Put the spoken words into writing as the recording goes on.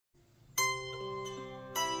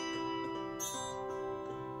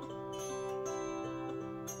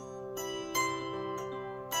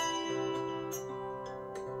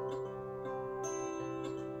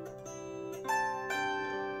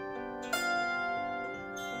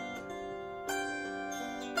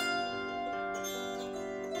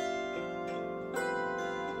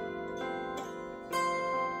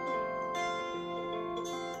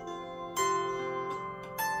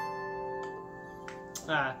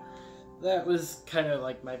That was kind of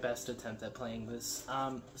like my best attempt at playing this.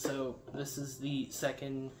 So this is the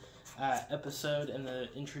second episode in the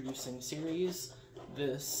introducing series.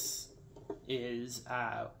 This is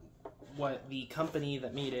what the company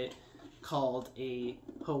that made it called a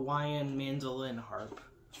Hawaiian Mandolin-harp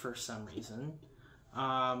for some reason.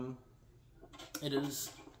 It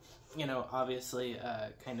is, you know, obviously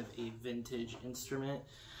kind of a vintage instrument.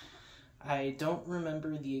 I don't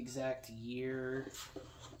remember the exact year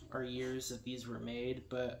or years that these were made,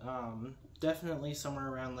 but definitely somewhere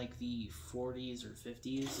around like the 40s or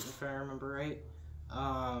 50s, if I remember right.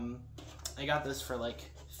 I got this for like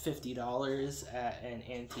 $50 at an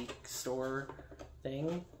antique store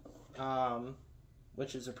thing,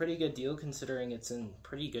 which is a pretty good deal considering it's in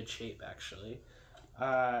pretty good shape, actually.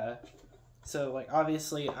 So, like,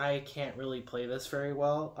 obviously I can't really play this very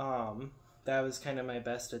well. That was kind of my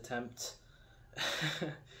best attempt.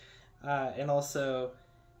 And also,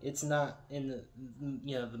 it's not in the,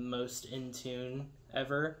 you know, the most in tune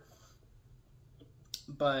ever.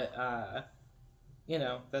 But, you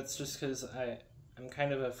know, that's just because I'm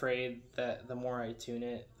kind of afraid that the more I tune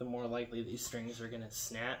it, the more likely these strings are going to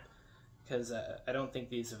snap. Because I don't think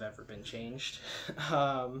these have ever been changed.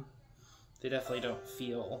 They definitely don't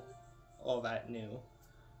feel all that new.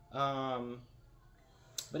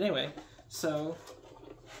 But anyway, so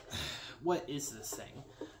what is this thing?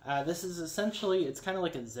 This is essentially, it's kind of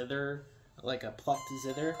like a zither, like a plucked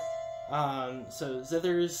zither. So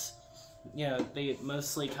zithers, you know, they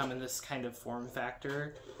mostly come in this kind of form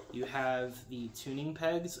factor. You have the tuning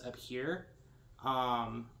pegs up here.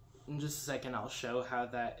 In just a second I'll show how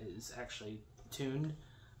that is actually tuned.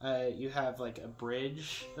 You have like a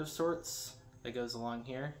bridge of sorts that goes along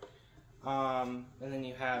here. And then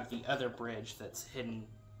you have the other bridge that's hidden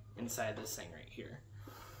inside this thing right here.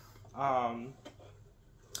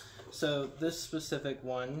 So this specific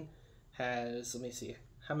one has, let me see,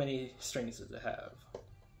 how many strings does it have?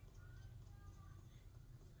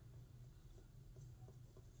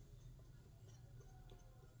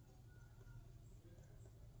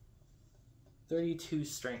 "32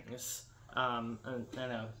 strings. I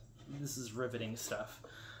know, this is riveting stuff.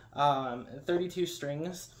 32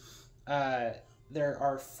 strings. There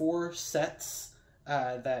are 4 sets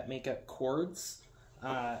that make up chords.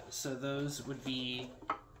 So those would be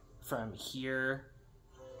from here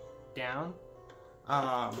down.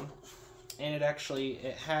 And it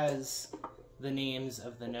has the names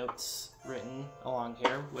of the notes written along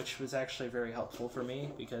here, which was actually very helpful for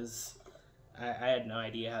me because I had no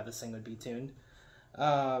idea how this thing would be tuned.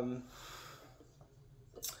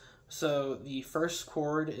 So the first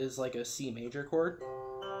chord is like a C major chord.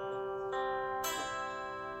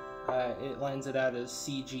 It lines it out as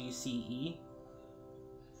C, G, C, E.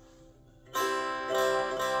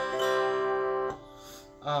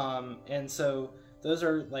 And so those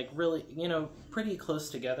are like really, you know, pretty close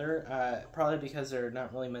together, probably because they're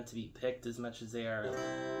not really meant to be picked as much as they are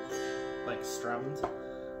like strummed.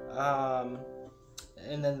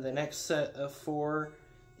 And then the next set of 4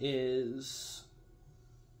 is,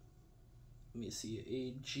 let me see,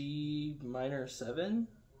 a G minor 7,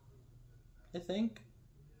 I think.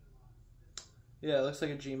 Yeah, it looks like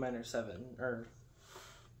a G minor 7, or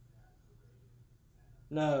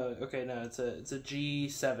no, okay, no, it's a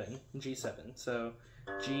G7, G7. So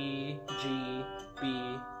G, G,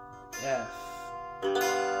 B, F.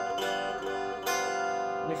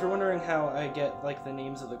 And if you're wondering how I get like the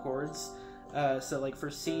names of the chords, so like for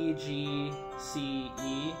C, G, C,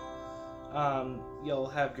 E, you'll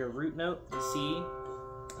have your root note, the C,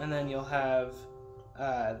 and then you'll have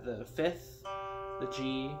the 5th, the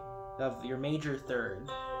G, of your major 3rd,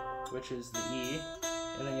 which is the E,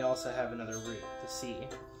 and then you also have another root, the C.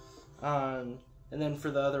 And then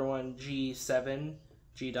for the other one, G7,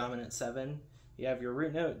 G dominant 7, you have your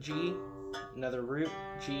root note, G, another root,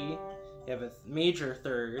 G, you have a major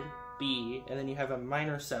 3rd, B, and then you have a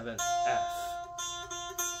minor 7th, F.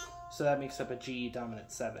 So that makes up a G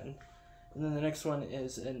dominant 7. And then the next one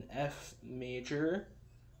is an F major.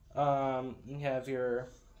 You have your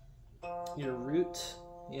root,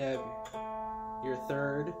 you have your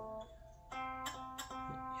 3rd, you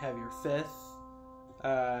have your 5th,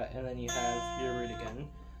 and then you have your root again.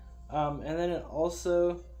 And then it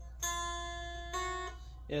also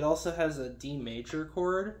has a D major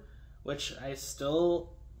chord, which I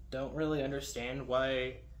still don't really understand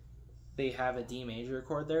why they have a D major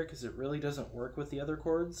chord there, because it really doesn't work with the other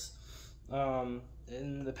chords.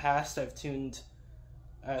 In the past I've tuned,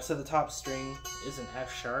 so the top string is an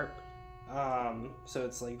F sharp, so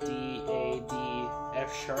it's like D, A, D,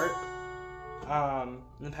 F sharp, In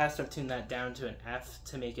the past, I've tuned that down to an F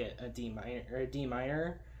to make it a D minor or a D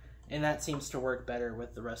minor, and that seems to work better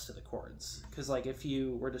with the rest of the chords. Because like if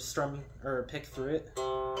you were to strum or pick through it,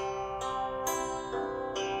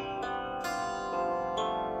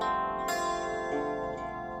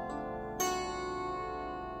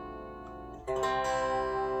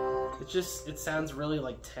 it sounds really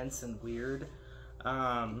like tense and weird.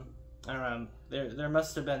 I don't know. There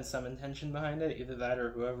must have been some intention behind it. Either that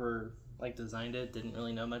or whoever like designed it didn't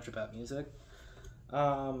really know much about music.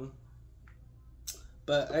 But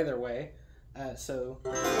either way, so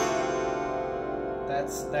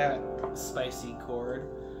that's that spicy chord.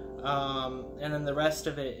 And then the rest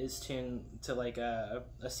of it is tuned to like a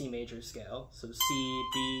C major scale. So C,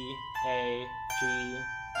 B, A, G,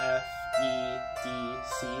 F, E, D,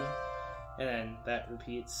 C. And then that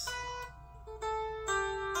repeats.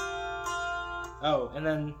 Oh, and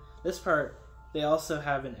then this part, they also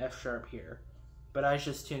have an F sharp here, but I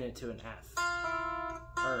just tune it to an F.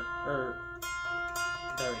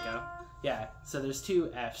 There we go. Yeah, so there's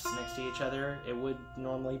two Fs next to each other. It would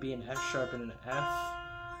normally be an F sharp and an F,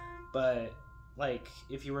 but like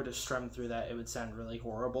if you were to strum through that, it would sound really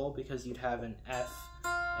horrible because you'd have an F,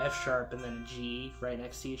 F sharp, and then a G right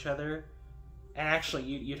next to each other. And actually,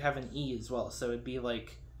 you'd have an E as well, so it'd be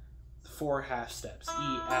like 4 half steps.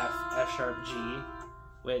 E, F, F sharp, G,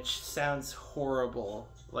 which sounds horrible,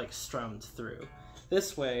 like strummed through.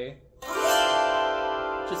 This way,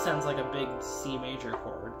 just sounds like a big C major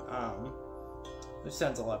chord, which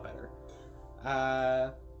sounds a lot better.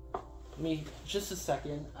 Just a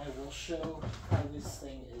second, I will show how this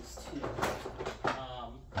thing is tuned.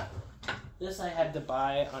 This I had to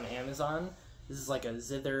buy on Amazon. This is like a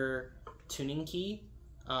zither tuning key.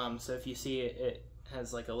 So if you see it, it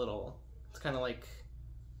has like a little, it's kind of like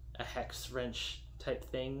a hex wrench type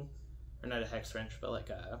thing, or not a hex wrench, but like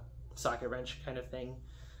a socket wrench kind of thing.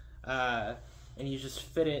 And you just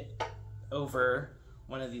fit it over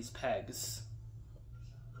one of these pegs,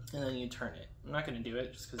 and then you turn it. I'm not going to do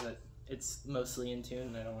it just because it's mostly in tune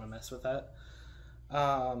and I don't want to mess with that.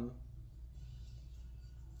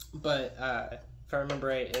 But if I remember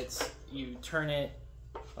right, it's you turn it,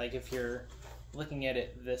 like if you're looking at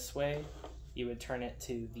it this way, you would turn it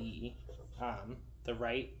to the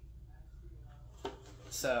right.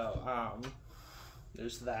 So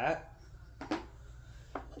there's that.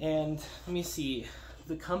 And let me see,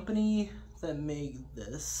 the company that made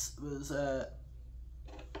this was the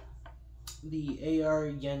AR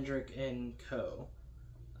Yendrick and Co.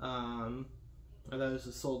 That was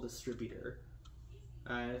the sole distributor.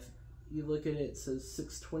 If you look at it, it says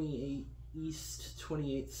 628 East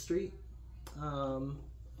 28th Street. And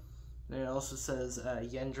it also says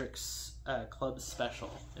Yendrick's Club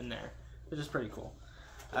Special in there, which is pretty cool.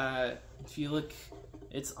 If you look,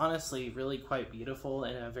 it's honestly really quite beautiful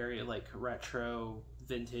in a very like retro,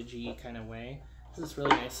 vintagey kind of way. This is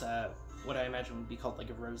really nice, what I imagine would be called like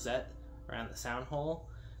a rosette around the sound hole.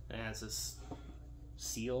 And it has this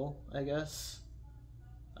seal, I guess.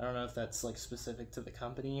 I don't know if that's like specific to the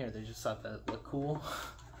company or they just thought that looked cool.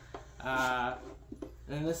 And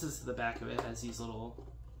then this is the back of it. It has these little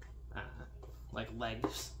like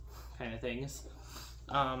legs kind of things.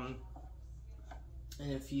 And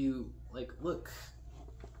if you like look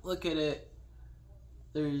at it,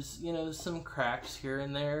 there's, you know, some cracks here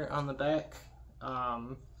and there on the back.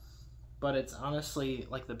 But it's honestly,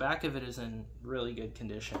 like, the back of it is in really good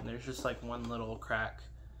condition. There's just like one little crack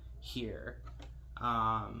here.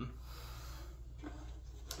 And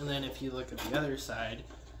then if you look at the other side,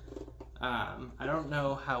 I don't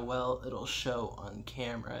know how well it'll show on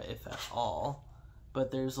camera, if at all,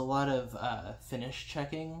 but there's a lot of finish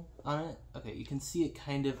checking on it. Okay, you can see it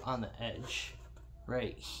kind of on the edge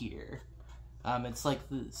right here. It's like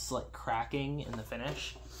this like cracking in the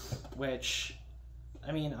finish, which,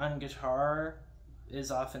 I mean, on guitar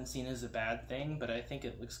is often seen as a bad thing, but I think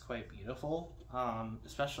it looks quite beautiful,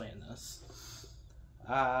 especially in this.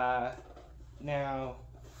 Now,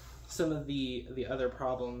 some of the other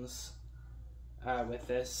problems with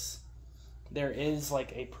this, there is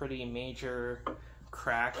like a pretty major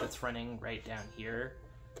crack that's running right down here.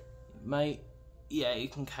 Yeah, you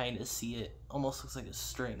can kind of see it. Almost looks like a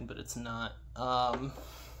string, but it's not.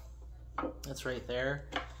 That's right there.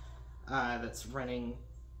 That's running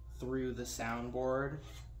through the soundboard.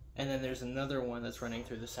 And then there's another one that's running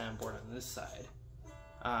through the soundboard on this side,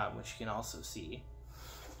 which you can also see.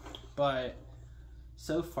 But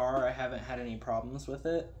so far, I haven't had any problems with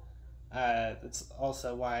it. That's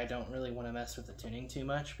also why I don't really want to mess with the tuning too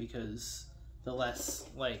much, because the less,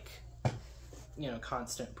 like, you know,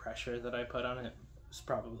 constant pressure that I put on it is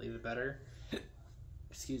probably the better.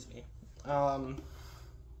 Excuse me. Yeah,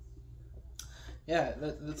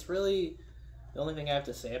 that's really the only thing I have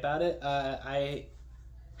to say about it. I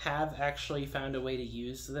have actually found a way to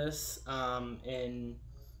use this in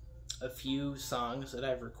a few songs that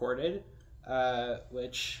I've recorded,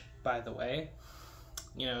 which, by the way,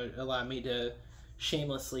 allow me to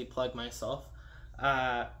shamelessly plug myself.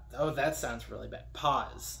 Oh, that sounds really bad.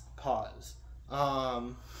 Pause.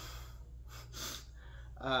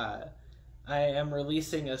 I am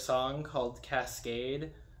releasing a song called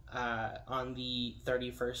Cascade on the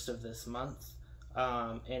 31st of this month,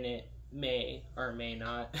 and it may or may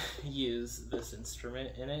not use this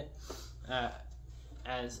instrument in it,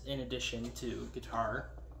 as in addition to guitar.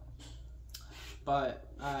 But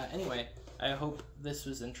anyway, I hope this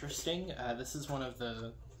was interesting. This is one of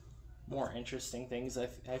the more interesting things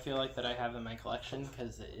I feel like that I have in my collection,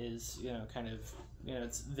 because it is, kind of,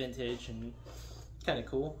 it's vintage and kind of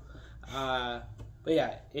cool. But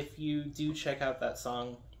yeah, if you do check out that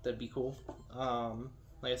song, that'd be cool.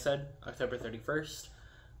 Like I said, October 31st.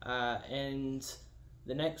 And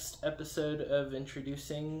the next episode of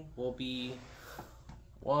Introducing will be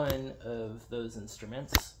one of those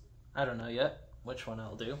instruments. I don't know yet which one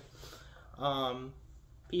I'll do.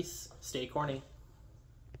 Peace. Stay corny.